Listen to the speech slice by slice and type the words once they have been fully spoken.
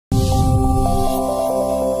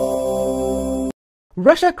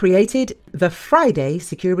Russia created the Friday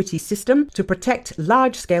security system to protect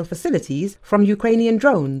large-scale facilities from Ukrainian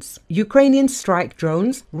drones. Ukrainian strike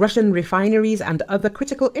drones, Russian refineries and other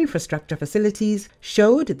critical infrastructure facilities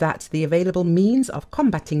showed that the available means of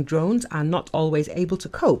combating drones are not always able to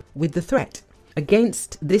cope with the threat.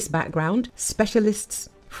 Against this background, specialists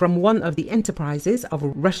from one of the enterprises of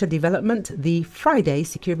Russia development the Friday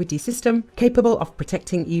security system capable of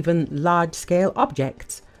protecting even large-scale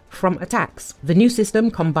objects from attacks. The new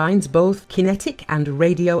system combines both kinetic and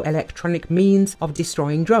radio-electronic means of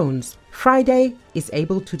destroying drones. Friday is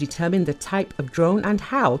able to determine the type of drone and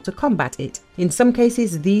how to combat it. In some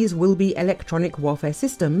cases, these will be electronic warfare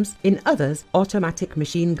systems, in others, automatic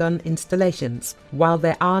machine gun installations. While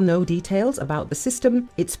there are no details about the system,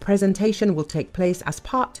 its presentation will take place as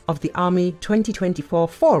part of the Army 2024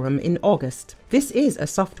 Forum in August. This is a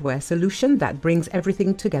software solution that brings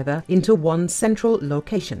everything together into one central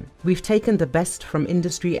location. We've taken the best from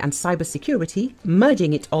industry and cybersecurity,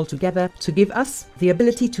 merging it all together to give us the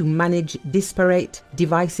ability to manage disparate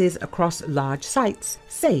devices across large sites,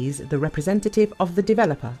 says the representative of the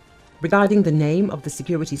developer. Regarding the name of the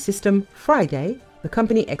security system, Friday, the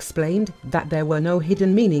company explained that there were no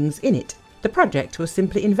hidden meanings in it. The project was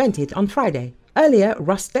simply invented on Friday. Earlier,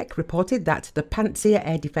 Rostec reported that the Pantsir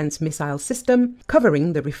air defense missile system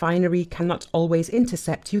covering the refinery cannot always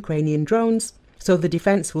intercept Ukrainian drones, so the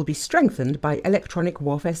defense will be strengthened by electronic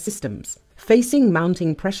warfare systems. Facing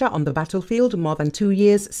mounting pressure on the battlefield more than 2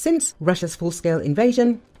 years since Russia's full-scale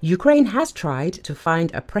invasion, Ukraine has tried to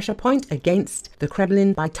find a pressure point against the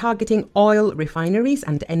Kremlin by targeting oil refineries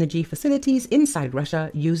and energy facilities inside Russia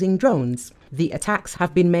using drones. The attacks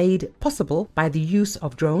have been made possible by the use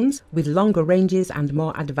of drones with longer ranges and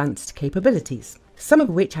more advanced capabilities, some of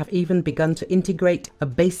which have even begun to integrate a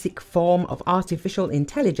basic form of artificial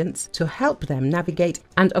intelligence to help them navigate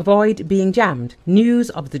and avoid being jammed. News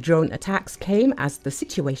of the drone attacks came as the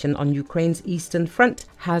situation on Ukraine's eastern front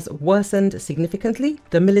has worsened significantly,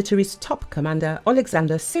 the military's top commander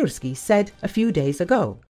Alexander Syrsky said a few days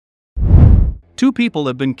ago. 2 people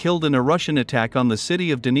have been killed in a Russian attack on the city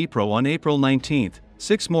of Dnipro on April 19.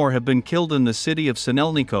 6 more have been killed in the city of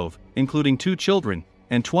Sinelnikov, including 2 children,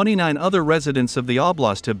 and 29 other residents of the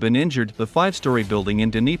oblast have been injured. The 5-story building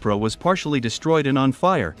in Dnipro was partially destroyed and on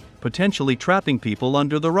fire, potentially trapping people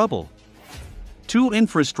under the rubble. 2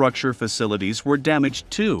 infrastructure facilities were damaged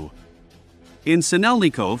too. In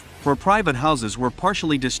Sinelnikov, 4 private houses were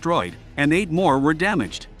partially destroyed, and 8 more were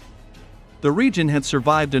damaged. The region had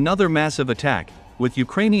survived another massive attack, with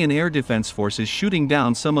Ukrainian air defense forces shooting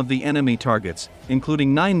down some of the enemy targets,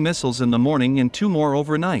 including 9 missiles in the morning and 2 more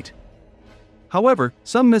overnight. However,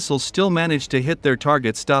 some missiles still managed to hit their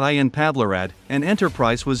targets. In Pavlorad, an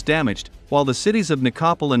enterprise was damaged, while the cities of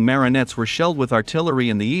Nikopol and Marinets were shelled with artillery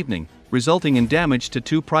in the evening, resulting in damage to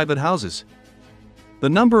 2 private houses. The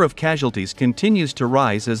number of casualties continues to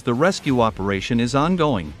rise as the rescue operation is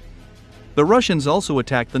ongoing. The Russians also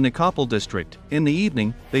attacked the Nikopol district. In the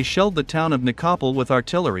evening, they shelled the town of Nikopol with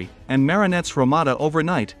artillery, and Marinets Romata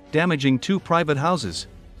overnight, damaging 2 private houses.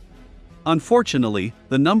 Unfortunately,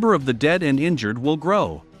 the number of the dead and injured will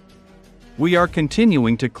grow. We are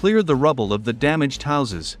continuing to clear the rubble of the damaged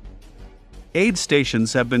houses. Aid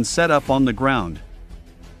stations have been set up on the ground.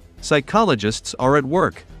 Psychologists are at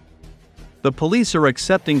work. The police are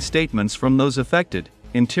accepting statements from those affected,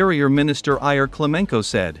 Interior Minister Ihor Klimenko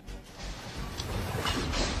said.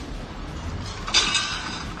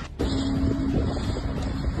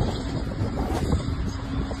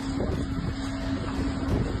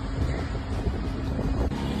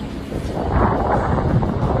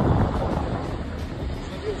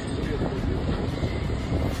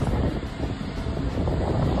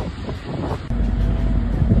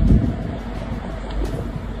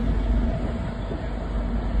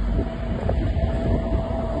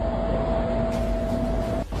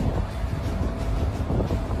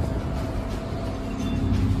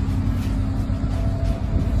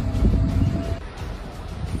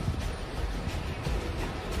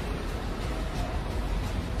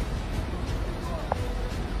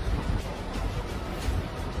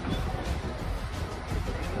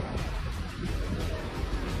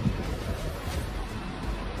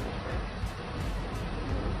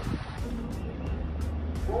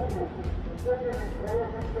 Сегодня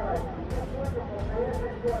проезжает, сегодня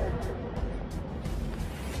проезжает.